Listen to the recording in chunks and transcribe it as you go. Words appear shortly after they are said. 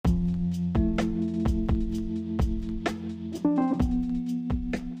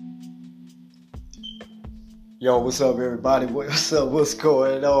Yo, what's up, everybody? What's up? What's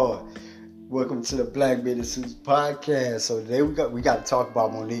going on? Welcome to the Black Men in Suits podcast. So today we got to talk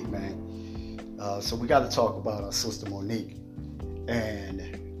about Monique, man. So we got to talk about our sister Monique, and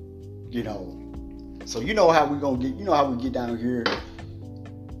so you know how we gonna get, how we get down here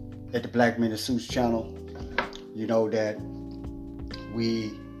at the Black Men in Suits channel. You know that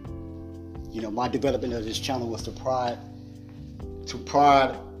we, my development of this channel was to pride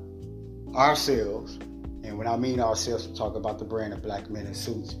ourselves. And when I mean ourselves, I'm talking about the brand of Black Men in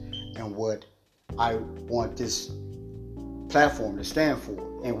Suits and what I want this platform to stand for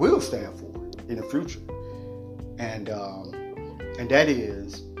and will stand for in the future. And that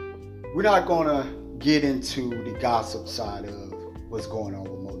is, we're not going to get into the gossip side of what's going on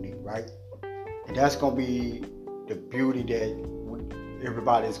with Monique, right? And that's going to be the beauty that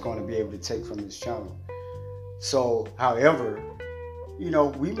everybody is going to be able to take from this channel. So, however,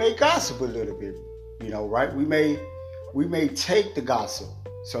 we may gossip a little bit. Right? We may take the gossip.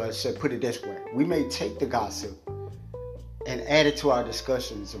 So I should put it this way: we may take the gossip and add it to our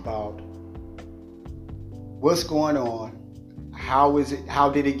discussions about what's going on, how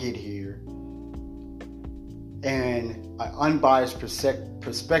did it get here, and an unbiased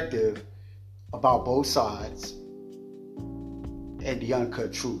perspective about both sides and the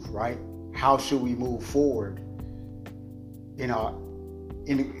uncut truth. Right? How should we move forward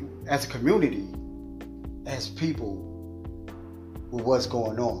as a community? As people with what's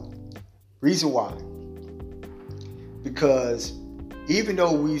going on. Reason why? Because even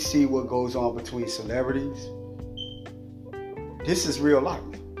though we see what goes on between celebrities, this is real life.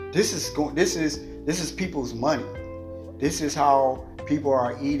 This is people's money. This is how people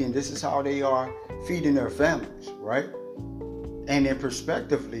are eating. This is how they are feeding their families, right? And then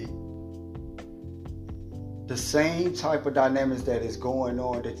prospectively, the same type of dynamics that is going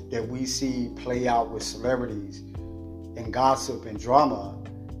on that we see play out with celebrities and gossip and drama,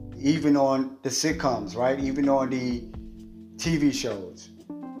 even on the sitcoms, right? Even on the TV shows.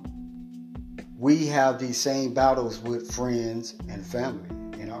 We have these same battles with friends and family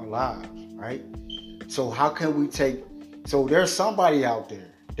in our lives, right? So how can we so there's somebody out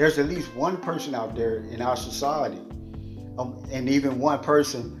there, there's at least one person out there in our society, and even one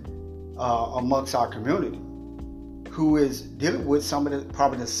person amongst our community, who is dealing with some of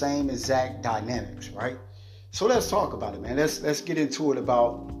probably the same exact dynamics, right? So let's talk about it, man. Let's get into it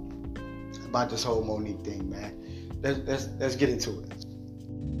about this whole Monique thing, man. Let's get into it.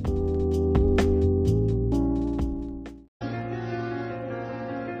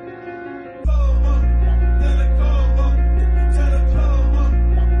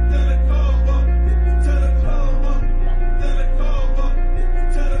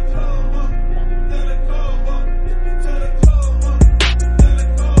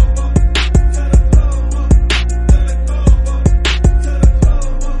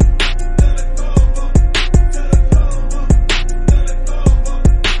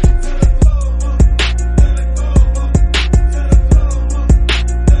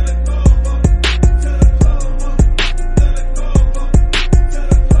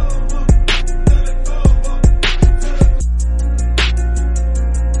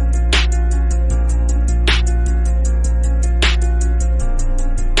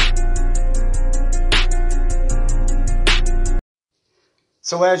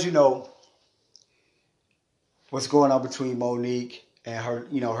 So as you know, what's going on between Monique and her,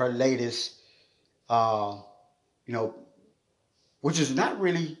 her latest, which is not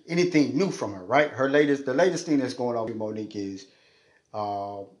really anything new from her, right? The latest thing that's going on with Monique is,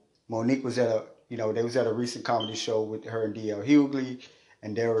 Monique was they was at a recent comedy show with her and D.L. Hughley,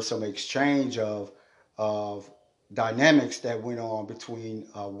 and there was some exchange of dynamics that went on between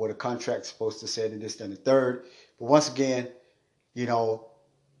what a contract's supposed to say and this and the third. But once again,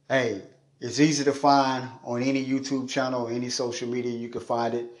 hey, it's easy to find on any YouTube channel or any social media. You can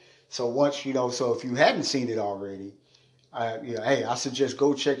find it. So once, so if you hadn't seen it already, hey, I suggest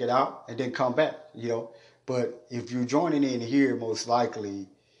go check it out and then come back, But if you're joining in here, most likely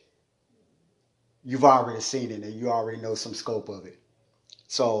you've already seen it and you already know some scope of it.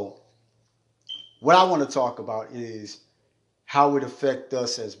 So what I want to talk about is how it affects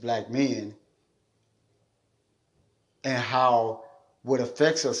us as black men, and how what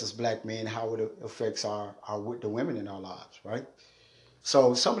affects us as black men, how it affects the women in our lives, right?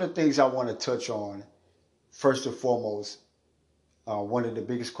 So some of the things I want to touch on, first and foremost, one of the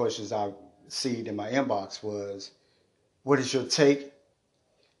biggest questions I received in my inbox was, what is your take?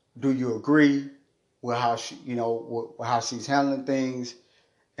 Do you agree with how how she's handling things?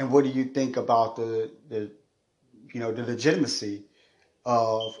 And what do you think about the legitimacy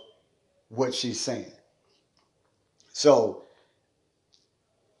of what she's saying? So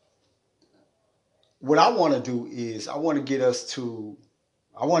what I want to do is I want to get us to,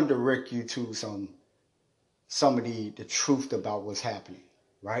 I want to direct you to some of the truth about what's happening,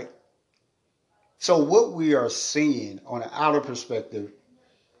 right? So what we are seeing on an outer perspective,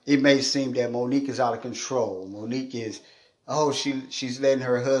 it may seem that Monique is out of control. Monique is, oh, she's letting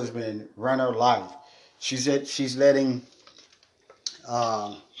her husband run her life. She's letting,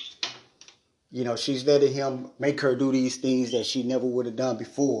 uh, she's letting him make her do these things that she never would have done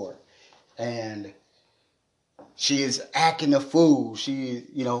before, and she is acting a fool.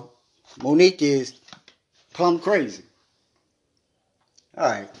 Monique is plumb crazy. All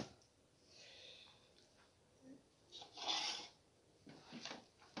right.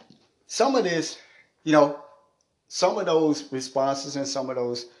 Some of this, you know, some of those responses and some of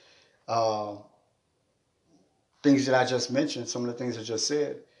those uh, things that I just mentioned, some of the things I just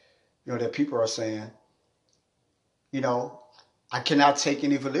said, that people are saying, you know, I cannot take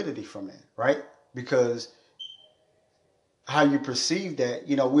any validity from that, right? Because how you perceive that,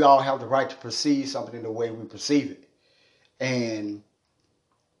 we all have the right to perceive something the way we perceive it. And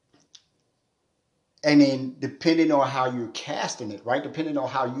then depending on how you're casting it, right? Depending on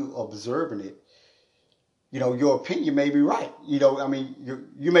how you observing it, your opinion may be right.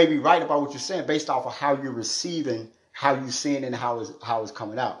 You may be right about what you're saying based off of how you're receiving, how you're seeing, and how it's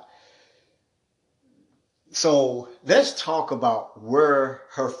coming out. So let's talk about where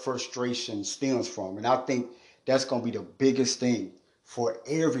her frustration stems from. And I think that's going to be the biggest thing for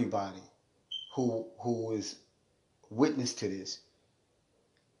everybody who is witness to this,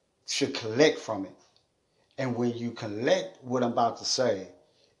 should collect from it. And when you collect what I'm about to say,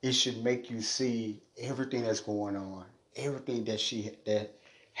 it should make you see everything that's going on, everything that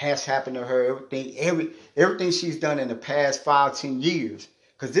has happened to her, everything she's done in the past 5-10 years.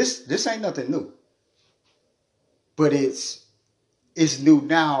 Because this ain't nothing new. But it's new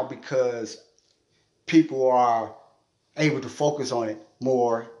now because people are able to focus on it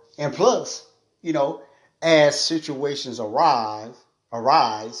more. And plus, as situations arise,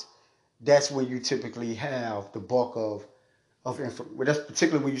 that's when you typically have the bulk of information. Well, that's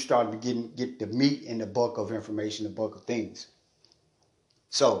particularly when you start to get the meat and the bulk of information, the bulk of things.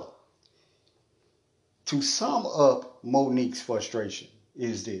 So, to sum up Monique's frustration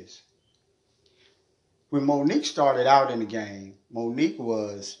is this. When Monique started out in the game, Monique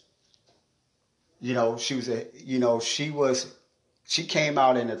was, she came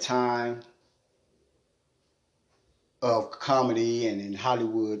out in a time of comedy and in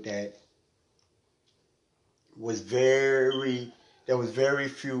Hollywood that there was very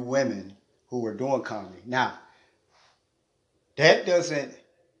few women who were doing comedy. Now, that doesn't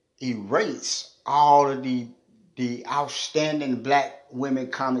erase all of the outstanding black women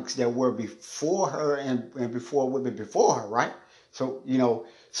comics that were before her and before women before her, right? So,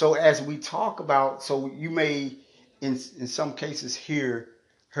 so as we talk about, so you may in some cases hear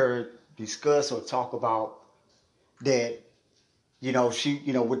her discuss or talk about that,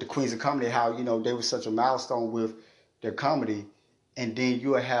 with the Queens of Comedy, how, they were such a milestone with their comedy. And then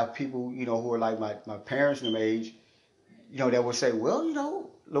you will have people, who are like my parents' age, that would say,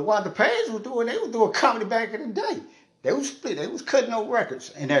 well, LaWanda Page they were doing comedy back in the day. They was cutting no records.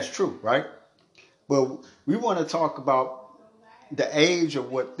 And that's true, right? But we want to talk about the age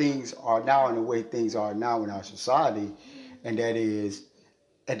of what things are now and the way things are now in our society. And that is,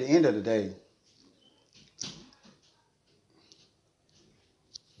 at the end of the day,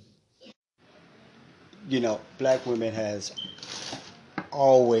 black women has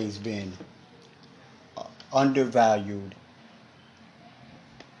always been undervalued,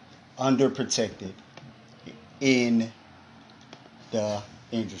 underprotected in the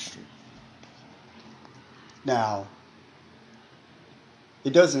industry. Now,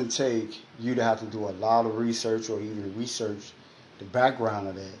 it doesn't take you to have to do a lot of research or even research the background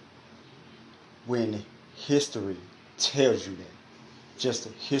of that when history tells you that. Just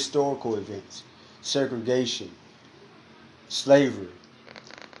historical events, segregation, slavery,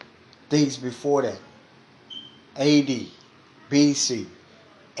 things before that, AD, BC,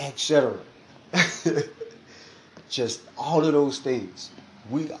 etc. Just all of those things.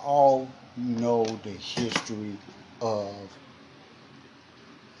 We all know the history of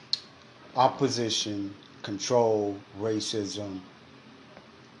opposition, control, racism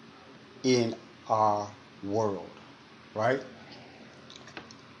in our world, right?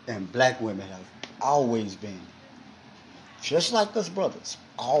 And black women have always been, just like us brothers,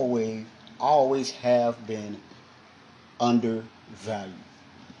 always have been undervalued.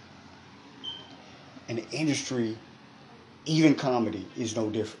 And the industry, even comedy, is no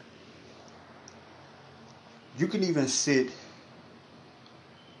different. You can even sit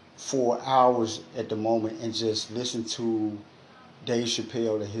for hours at the moment and just listen to Dave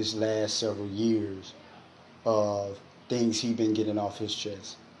Chappelle in his last several years of things he been getting off his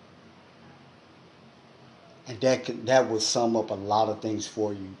chest. And that would sum up a lot of things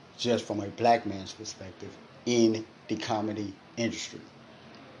for you just from a black man's perspective in the comedy industry.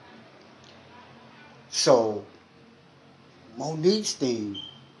 So Monique's thing,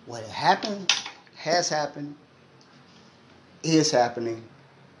 what happened, has happened, is happening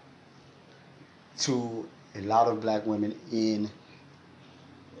to a lot of black women in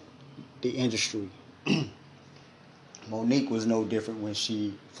the industry. Monique was no different when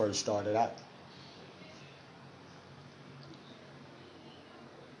she first started out.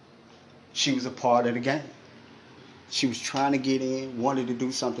 She was a part of the game. She was trying to get in, wanted to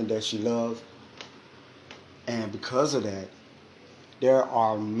do something that she loved. And because of that, there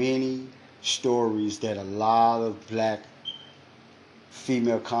are many stories that a lot of black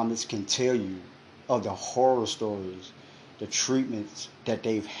female comics can tell you of the horror stories, the treatments that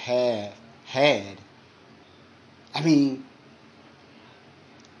they've had. I mean,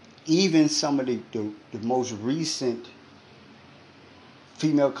 even some of the most recent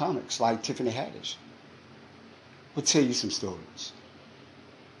female comics like Tiffany Haddish will tell you some stories.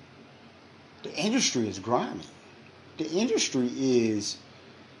 The industry is grimy. The industry is,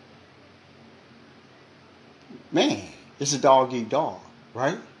 man, it's a dog eat dog,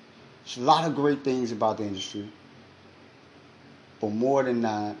 right? There's a lot of great things about the industry, but more than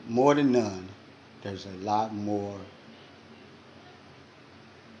none, there's a lot more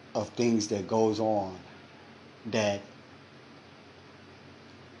of things that goes on that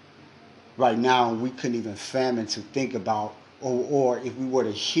right now we couldn't even fathom to think about, or if we were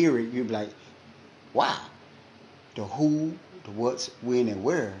to hear it, you'd be like, wow, the who, the what's, when, and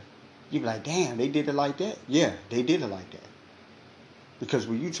where. You'd be like, damn, they did it like that? Yeah, they did it like that. Because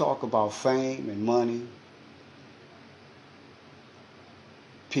when you talk about fame and money,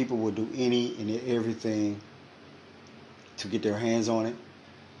 people will do any and everything to get their hands on it,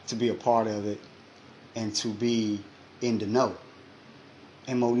 to be a part of it, and to be in the know.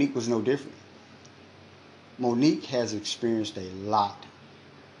 And Monique was no different. Monique has experienced a lot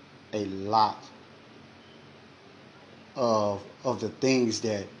of the things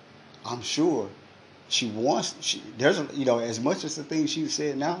that I'm sure she wants. There's as much as the things she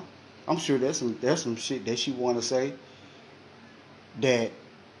said now, I'm sure there's some shit that she want to say that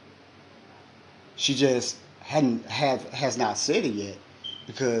she just has not said it yet,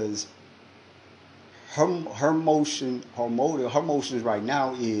 because her motions right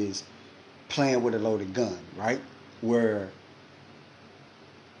now is playing with a loaded gun, right? Where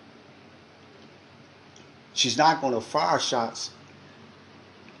she's not going to fire shots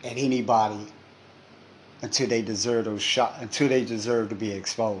at anybody until they deserve those shots, until they deserve to be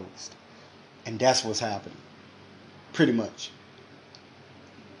exposed. And that's what's happening, pretty much.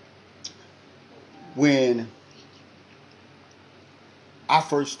 When I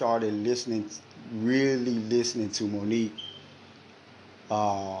first started really listening to Monique,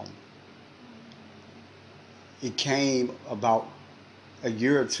 it came about a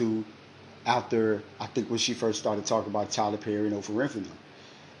year or two after, I think, when she first started talking about Tyler Perry and Oprah Winfrey.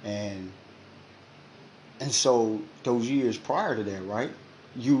 And so those years prior to that, right?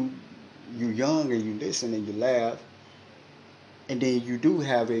 You're young and you listen and you laugh, and then you do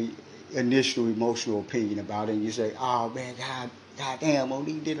have a initial emotional opinion about it, and you say, "Oh man, God damn,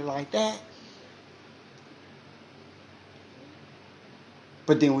 Monique did it like that."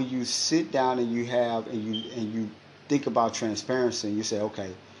 But then when you sit down and you think about transparency, and you say,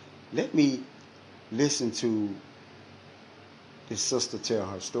 "Okay, let me listen to this sister tell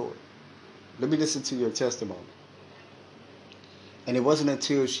her story. Let me listen to your testimony." And it wasn't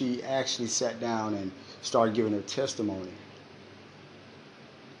until she actually sat down and started giving her testimony,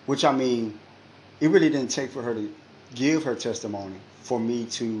 which, I mean, it really didn't take for her to give her testimony for me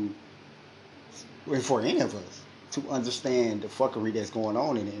to, and for any of us, to understand the fuckery that's going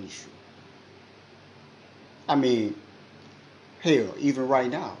on in the industry. I mean, hell, even right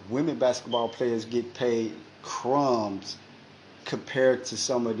now, women basketball players get paid crumbs compared to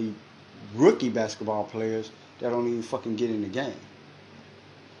some of the rookie basketball players that don't even fucking get in the game.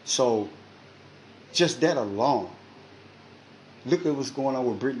 So, just that alone, look at what's going on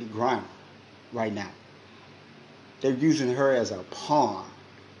with Brittany Griner right now. They're using her as a pawn.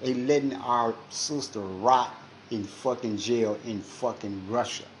 They letting our sister rot in fucking jail in fucking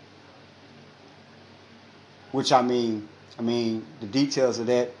Russia. Which, I mean, the details of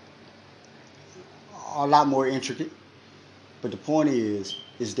that are a lot more intricate. But the point is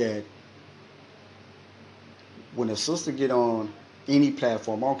that when a sister get on any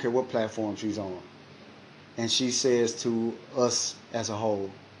platform, I don't care what platform she's on, and she says to us as a whole,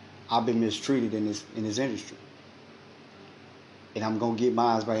 I've been mistreated in this industry, and I'm gonna get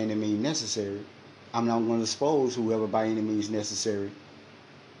mine by any means necessary. I'm not gonna expose whoever by any means necessary.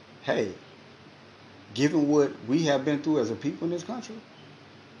 Hey, given what we have been through as a people in this country,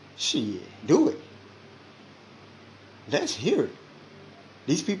 shit, do it. Let's hear it.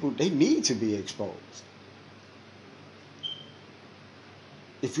 These people, they need to be exposed.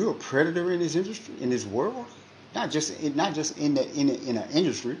 If you're a predator in this industry, in this world, not just in an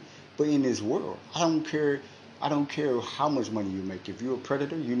industry, but in this world, I don't care. I don't care how much money you make. If you're a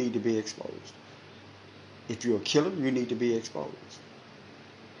predator, you need to be exposed. If you're a killer, you need to be exposed.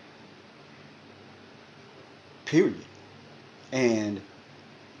 Period. And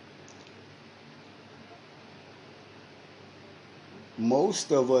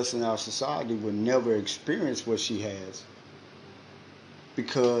most of us in our society will never experience what she has,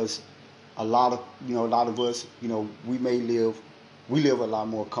 because a lot of us, we live a lot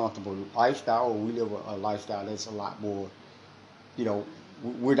more comfortable lifestyle, or we live a lifestyle that's a lot more, you know,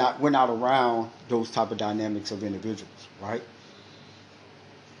 we're not around those type of dynamics of individuals, right?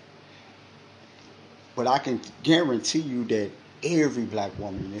 But I can guarantee you that every black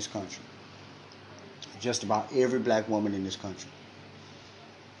woman in this country, just about every black woman in this country,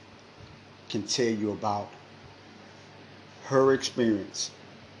 can tell you about her experience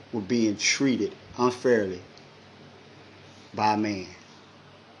with being treated unfairly by a man.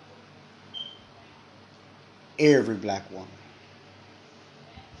 Every black woman.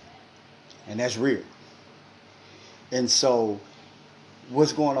 And that's real. And so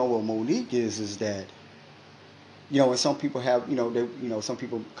what's going on with Monique is that, and some people have, some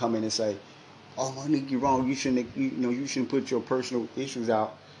people come in and say, "Oh, Monique, you're wrong. You shouldn't put your personal issues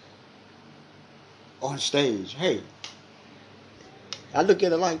out on stage." Hey, I look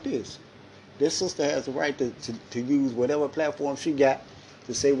at it like this. This sister has the right to use whatever platform she got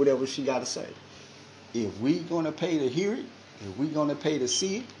to say whatever she got to say. If we going to pay to hear it, if we going to pay to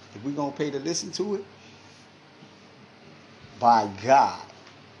see it, if we going to pay to listen to it, by God,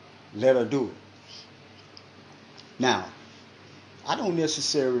 let her do it. Now, I don't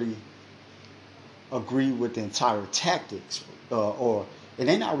necessarily agree with the entire tactics, and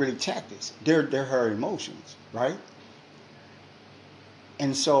they're not really tactics. They're her emotions, right?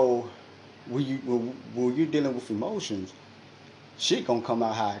 And so when you're dealing with emotions, shit gonna come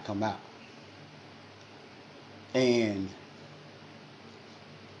out how it come out. And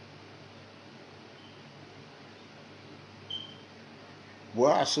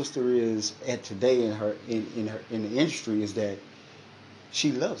where our sister is at today in the industry is that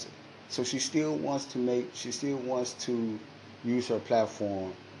she loves it. So she still wants to use her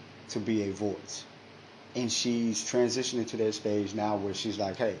platform to be a voice. And she's transitioning to that stage now where she's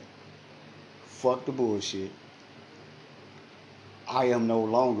like, hey, fuck the bullshit. I am no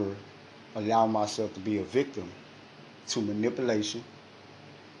longer allowing myself to be a victim to manipulation,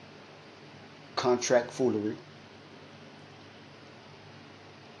 contract foolery,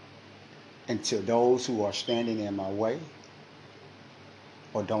 and to those who are standing in my way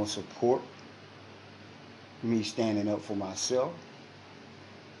or don't support me standing up for myself,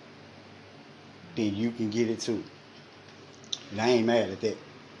 then you can get it too. And I ain't mad at that.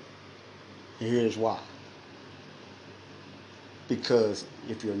 And here's why. Because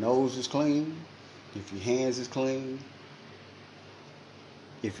if your nose is clean, if your hands is clean,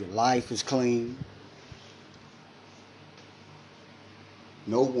 if your life is clean,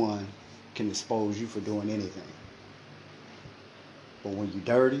 no one can expose you for doing anything. But when you're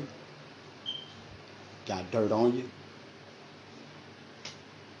dirty, got dirt on you,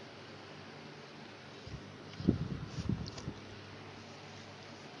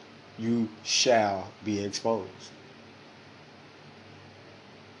 you shall be exposed.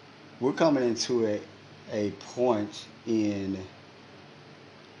 We're coming into a point in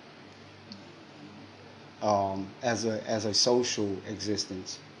as a social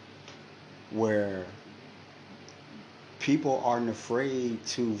existence where people aren't afraid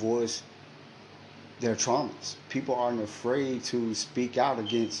to voice their traumas. People aren't afraid to speak out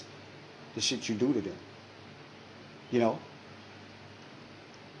against the shit you do to them. You know?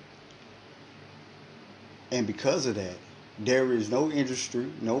 And because of that, there is no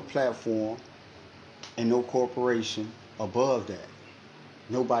industry, no platform, and no corporation above that.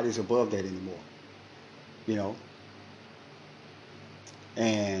 Nobody's above that anymore. You know?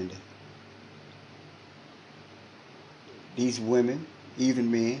 And these women, even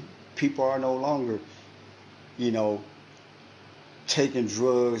men, people are no longer, taking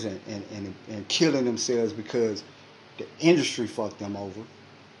drugs and killing themselves because the industry fucked them over.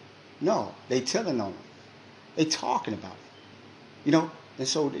 No, they telling on them. They talking about it. And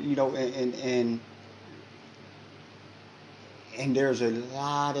so and there's a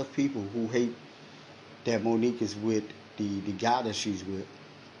lot of people who hate that Monique is with the guy that she's with,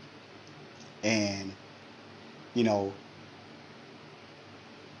 and you know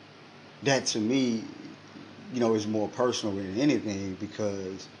that to me, is more personal than anything,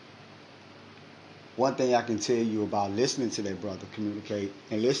 because one thing I can tell you about listening to that brother communicate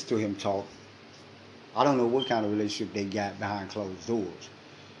and listen to him talk, I don't know what kind of relationship they got behind closed doors,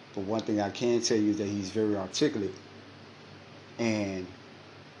 but one thing I can tell you is that he's very articulate, and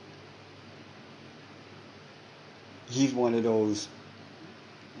he's one of those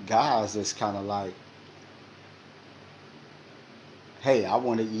guys that's kind of like, hey, I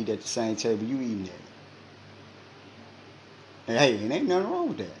want to eat at the same table you eating at. And hey, it ain't nothing wrong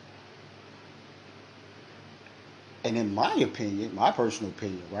with that. And in my opinion, my personal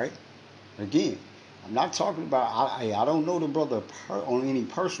opinion, right? Again, I'm not talking about, I don't know the brother on any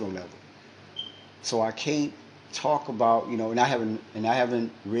personal level. So I can't talk about, and I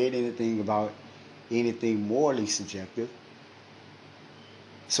haven't read anything about anything morally subjective.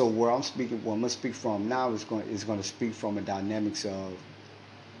 So what I'm going to speak from now is going to speak from a dynamics of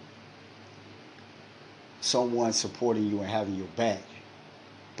someone supporting you and having your back,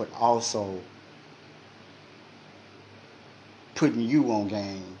 but also putting you on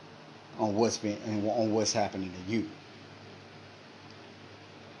game on what's happening to you.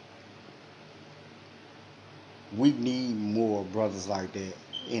 We need more brothers like that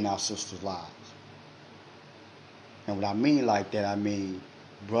in our sisters' lives. And what I mean like that, I mean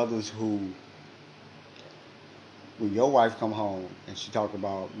brothers who, when your wife come home and she talk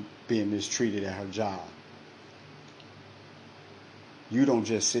about being mistreated at her job, you don't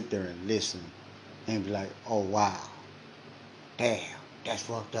just sit there and listen and be like, oh wow, damn, that's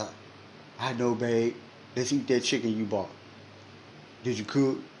fucked up. I know, babe. Let's eat that chicken you bought. Did you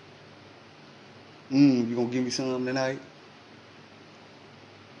cook? You gonna give me some tonight?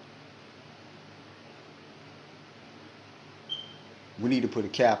 We need to put a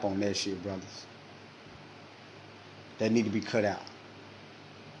cap on that shit, brothers. That need to be cut out.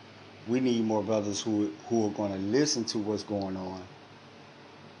 We need more brothers who are going to listen to what's going on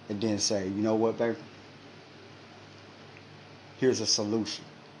and then say, you know what, baby? Here's a solution.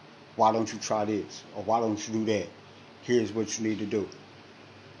 Why don't you try this? Or why don't you do that? Here's what you need to do.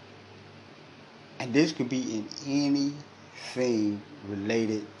 And this could be in anything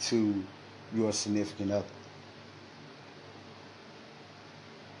related to your significant other.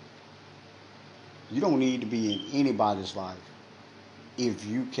 You don't need to be in anybody's life if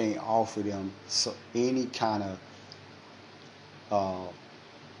you can't offer them any kind of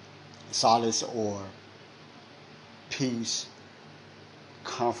solace or peace,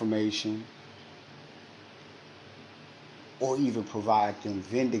 confirmation, or even provide them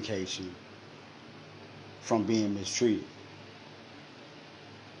vindication from being mistreated.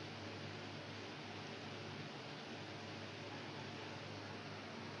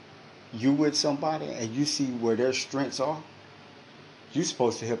 You with somebody and you see where their strengths are, you're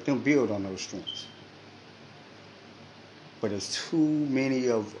supposed to help them build on those strengths. But there's too many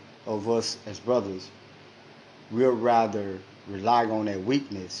of us as brothers, we'll rather rely on that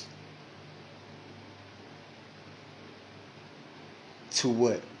weakness to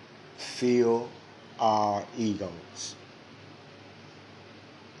what? Fill our egos.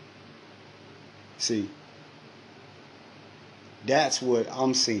 See, that's what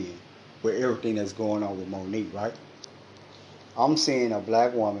I'm seeing with everything that's going on with Monique, right? I'm seeing a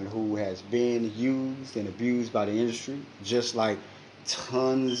black woman who has been used and abused by the industry, just like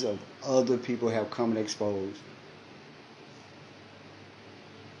tons of other people have come and exposed.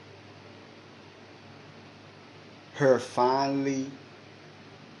 Her finally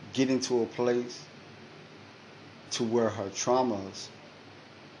getting to a place to where her traumas,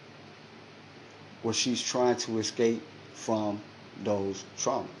 where she's trying to escape from those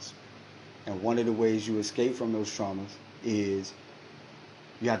traumas. And one of the ways you escape from those traumas is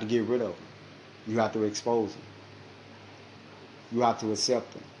you have to get rid of them. You have to expose them. You have to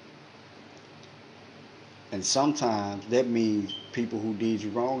accept them. And sometimes that means people who did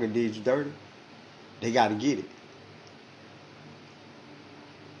you wrong and did you dirty, they got to get it.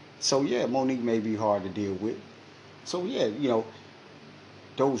 So yeah, Monique may be hard to deal with. So yeah,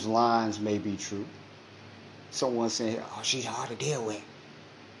 those lines may be true. Someone saying, oh, she's hard to deal with.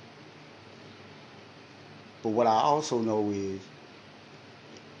 But what I also know is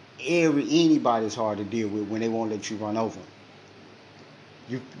anybody's hard to deal with when they won't let you run over them.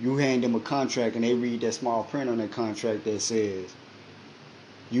 You hand them a contract and they read that small print on that contract that says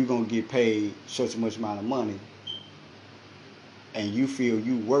you're gonna get paid such and much amount of money, and you feel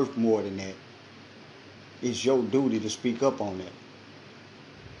you worth more than that. It's your duty to speak up on that.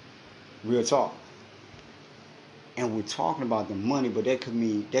 Real talk. And we're talking about the money, but that could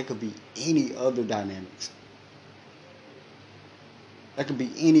be any other dynamics. That could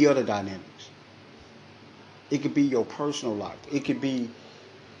be any other dynamics. It could be your personal life. It could be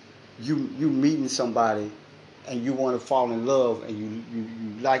you meeting somebody and you want to fall in love and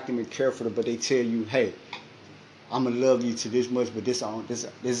you like them and care for them, but they tell you, hey, I'm gonna love you to this much, but this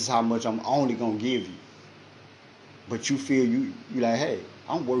is how much I'm only gonna give you. But you feel you like, hey,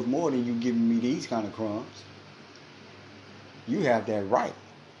 I'm worth more than you giving me these kind of crumbs. You have that right.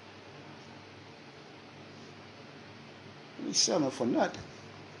 You ain't selling for nothing.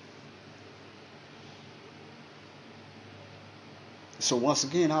 So once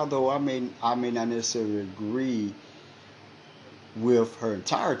again, although I may not necessarily agree with her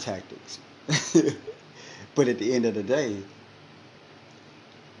entire tactics, but at the end of the day,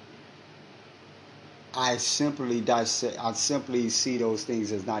 I simply see those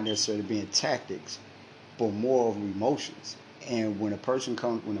things as not necessarily being tactics, but more of emotions. And when a person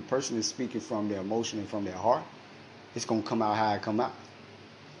is speaking from their emotion and from their heart, it's gonna come out how it come out.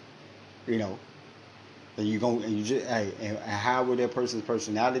 You know, and and however that person's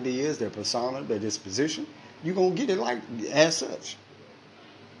personality is, their persona, their disposition, you're gonna get it like as such.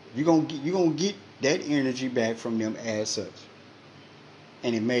 You're gonna get that energy back from them as such,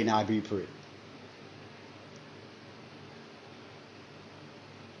 and it may not be pretty.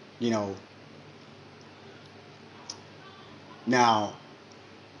 You know. Now,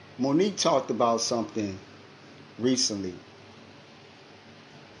 Monique talked about something recently,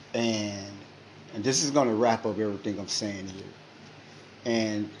 and this is going to wrap up everything I'm saying here.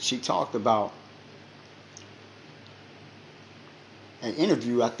 And she talked about an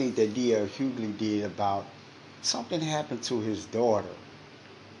interview I think that D.L. Hughley did about something happened to his daughter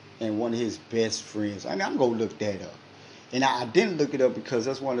and one of his best friends. I mean, I'm going to look that up. And I didn't look it up because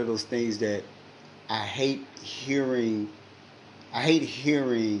that's one of those things that I hate hearing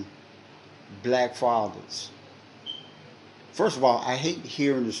black fathers. First of all, I hate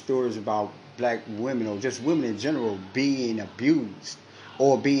hearing the stories about black women or just women in general being abused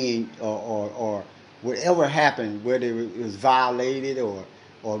or being or whatever happened, whether it was violated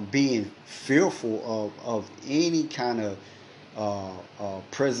or being fearful of any kind of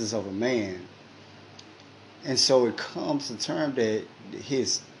presence of a man. And so it comes to term that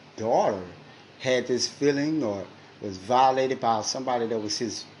his daughter had this feeling or was violated by somebody that was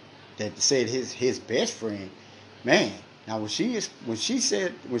his best friend. Man, now when she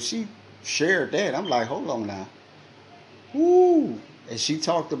shared that, I'm like, hold on now. Woo! And she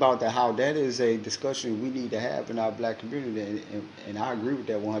talked about that, how that is a discussion we need to have in our black community, and I agree with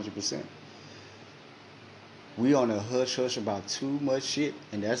that 100%. We on a hush hush about too much shit,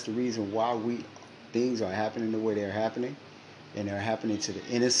 and that's the reason why things are happening the way they're happening, and they're happening to the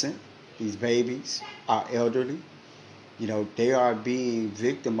innocent. These babies, our elderly, they are being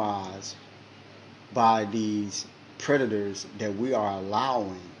victimized by these predators that we are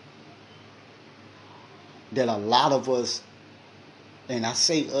allowing. That a lot of us, and I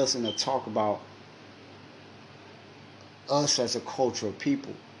say us and I talk about us as a culture of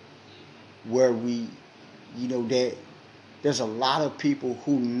people, where we, that there's a lot of people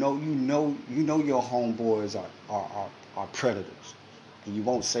who know your homeboys are predators, and you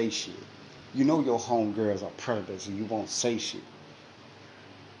won't say shit. You know your homegirls are predators, and you won't say shit.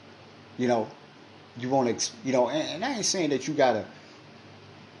 You won't, and I ain't saying that you gotta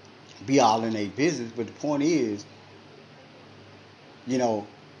be all in their business, but the point is,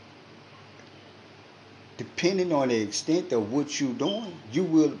 depending on the extent of what you're doing, you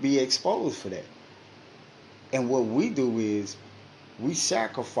will be exposed for that. And what we do is we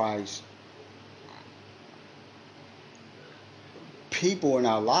sacrifice people in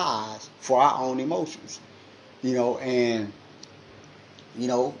our lives for our own emotions. And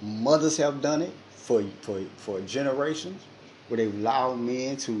mothers have done it for generations, where they've allowed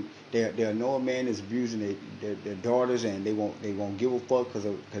men to they'll know a man is abusing their daughters, and they won't give a fuck because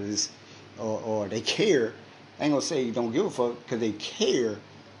it's or they care. I ain't gonna say you don't give a fuck because they care,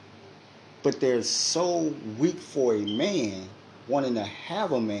 but they're so weak for a man, wanting to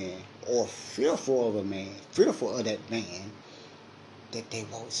have a man, or fearful of a man, fearful of that man, that they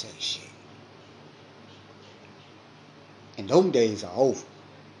won't say shit. And those days are over.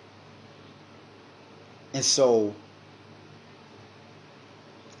 And so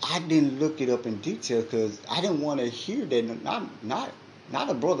I didn't look it up in detail because I didn't want to hear that. Not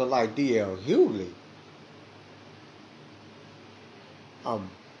a brother like D.L. Hughley. A,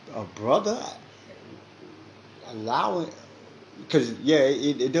 a brother allowing, because yeah,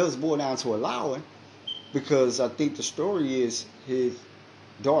 it does boil down to allowing, because I think the story is his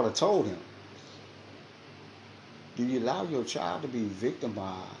daughter told him, do you allow your child to be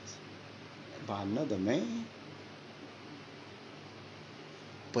victimized by another man?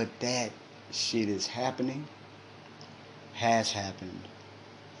 But that shit is happening, has happened,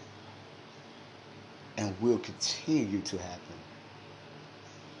 and will continue to happen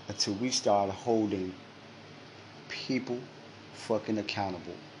until we start holding people fucking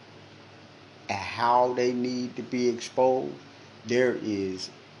accountable and how they need to be exposed. There is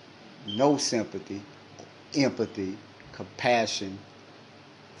no sympathy, empathy, compassion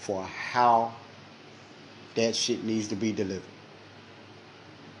for how that shit needs to be delivered.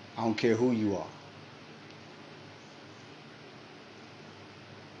 I don't care who you are.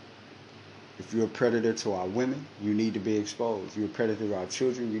 If you're a predator to our women, you need to be exposed. If you're a predator to our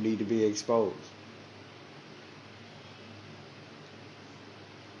children, you need to be exposed.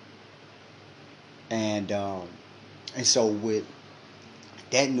 And so with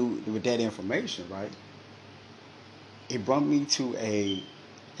that information, right, it brought me to a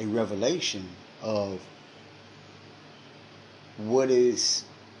revelation of what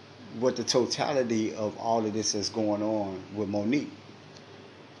the totality of all of this is going on with Monique.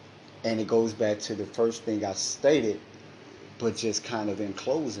 And it goes back to the first thing I stated, but just kind of in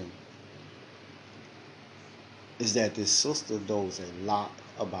closing, is that this sister knows a lot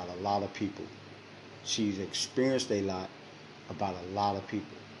about a lot of people. She's experienced a lot about a lot of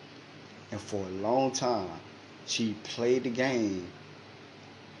people. And for a long time, she played the game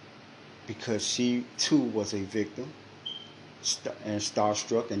because she too was a victim and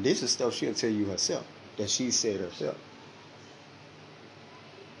starstruck. And this is stuff she'll tell you herself, that she said herself.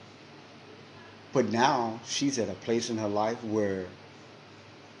 But now she's at a place in her life where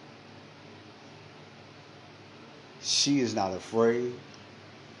she is not afraid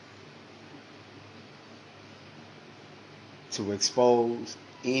to expose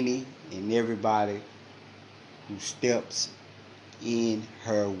any and everybody who steps in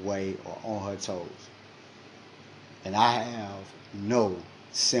her way or on her toes. And I have no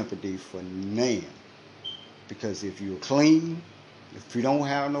sympathy for none. Because if you're clean, if you don't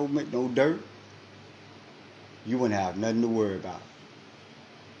have no dirt, you wouldn't have nothing to worry about.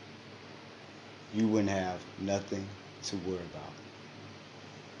 You wouldn't have nothing to worry about.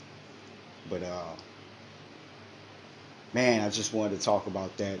 But man, I just wanted to talk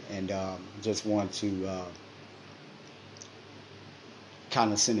about that, and just want to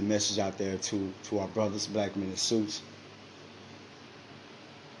kind of send a message out there to our brothers, black men in suits.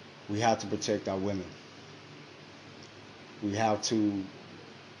 We have to protect our women. We have to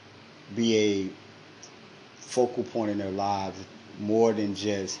be a focal point in their lives more than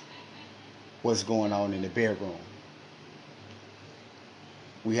just what's going on in the bedroom.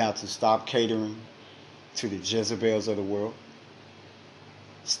 We have to stop catering to the Jezebels of the world.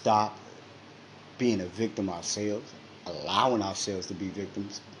 Stop being a victim ourselves, allowing ourselves to be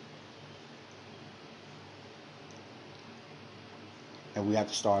victims. And we have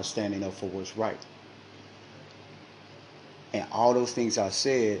to start standing up for what's right. And all those things I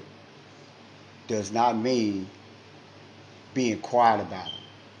said does not mean being quiet about it,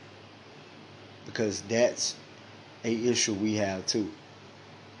 because that's a issue we have too.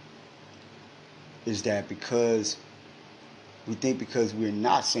 Is that because we think because we're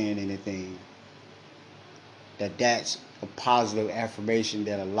not saying anything, that's a positive affirmation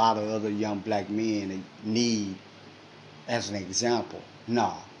that a lot of other young black men need as an example.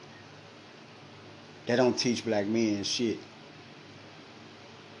 Nah. They don't teach black men shit.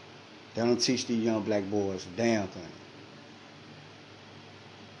 They don't teach these young black boys a damn thing.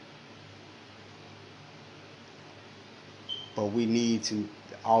 But we need to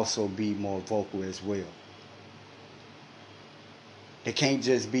also be more vocal as well. It can't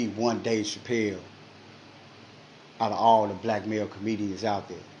just be one Dave Chappelle out of all the black male comedians out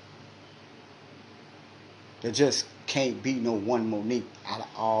there. There just can't be no one Monique out of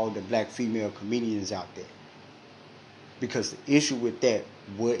all the black female comedians out there. Because the issue with that,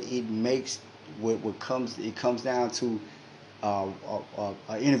 it comes down to an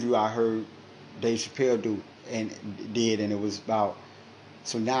interview I heard Dave Chappelle do and it was about,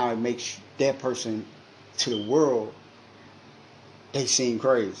 so now it makes that person to the world, they seem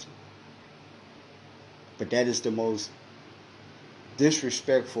crazy. But that is the most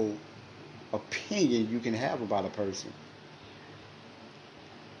disrespectful opinion you can have about a person.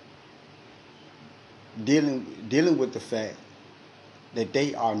 Dealing with the fact that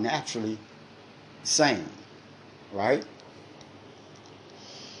they are naturally sane, right?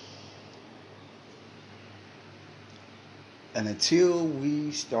 And until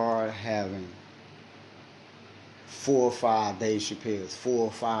we start having 4 or 5 Dave Chappelle's, 4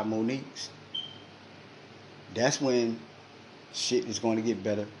 or 5 Monique's, that's when shit is going to get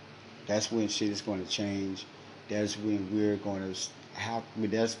better. That's when shit is going to change. That's when we're going to have.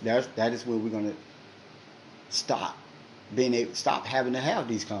 That is when we're going to stop having to have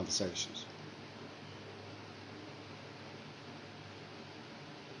these conversations.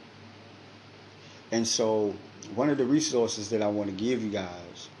 And so, one of the resources that I want to give you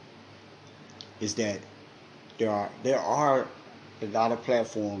guys is that there are a lot of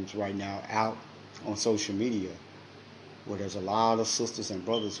platforms right now out on social media where there's a lot of sisters and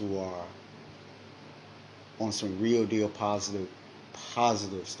brothers who are on some real deal positive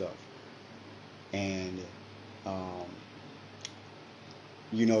stuff. And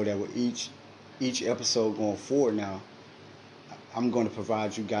you know that with each episode going forward now, I'm going to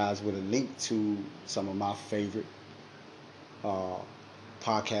provide you guys with a link to some of my favorite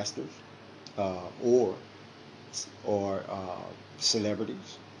podcasters or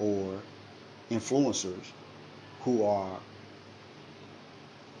celebrities or influencers who are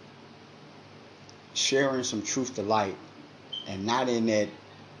sharing some truth to light, and not in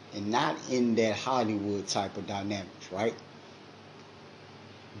that Hollywood type of dynamics, right?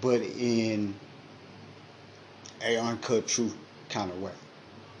 But in a uncut truth kind of way.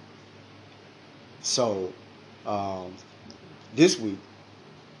 So this week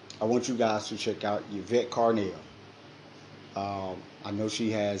I want you guys to check out Yvette Carnell. I know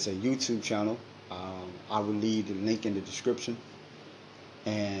she has a YouTube channel. I will leave the link in the description.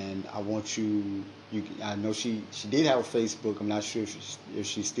 And I want I know she did have a Facebook. I'm not sure if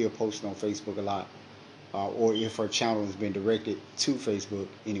she's still posting on Facebook a lot, or if her channel has been directed to Facebook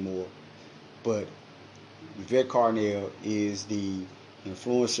anymore. But Yvette Carnell is the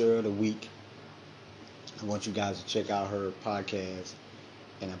influencer of the week. I want you guys to check out her podcast.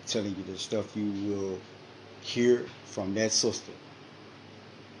 And I'm telling you, the stuff you will hear from that sister.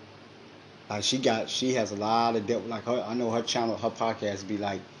 She has a lot of depth. Like I know her channel, her podcast be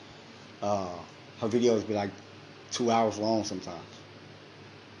like, her videos be like 2 hours long sometimes.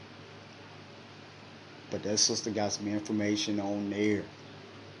 But that sister got some information on there.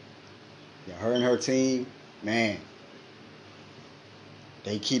 Yeah, her and her team, man,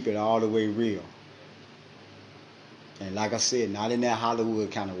 they keep it all the way real. And like I said, not in that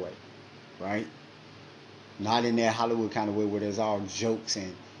Hollywood kind of way, right? Not in that Hollywood kind of way where there's all jokes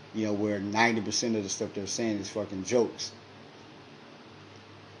and, you know, where 90% of the stuff they're saying is fucking jokes.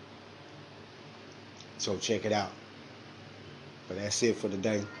 So check it out. But that's it for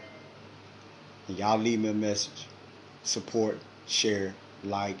today. And y'all leave me a message. Support, share,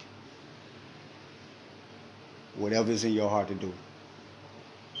 like. Whatever's in your heart to do.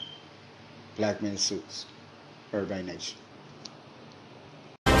 Black Men in Suits. Urban Nation.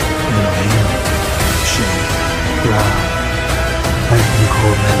 I've been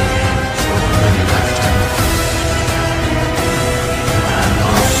called many names over many lifetimes. When I'm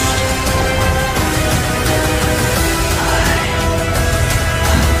lost, I am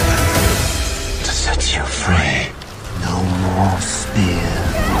to set you free. No more spears.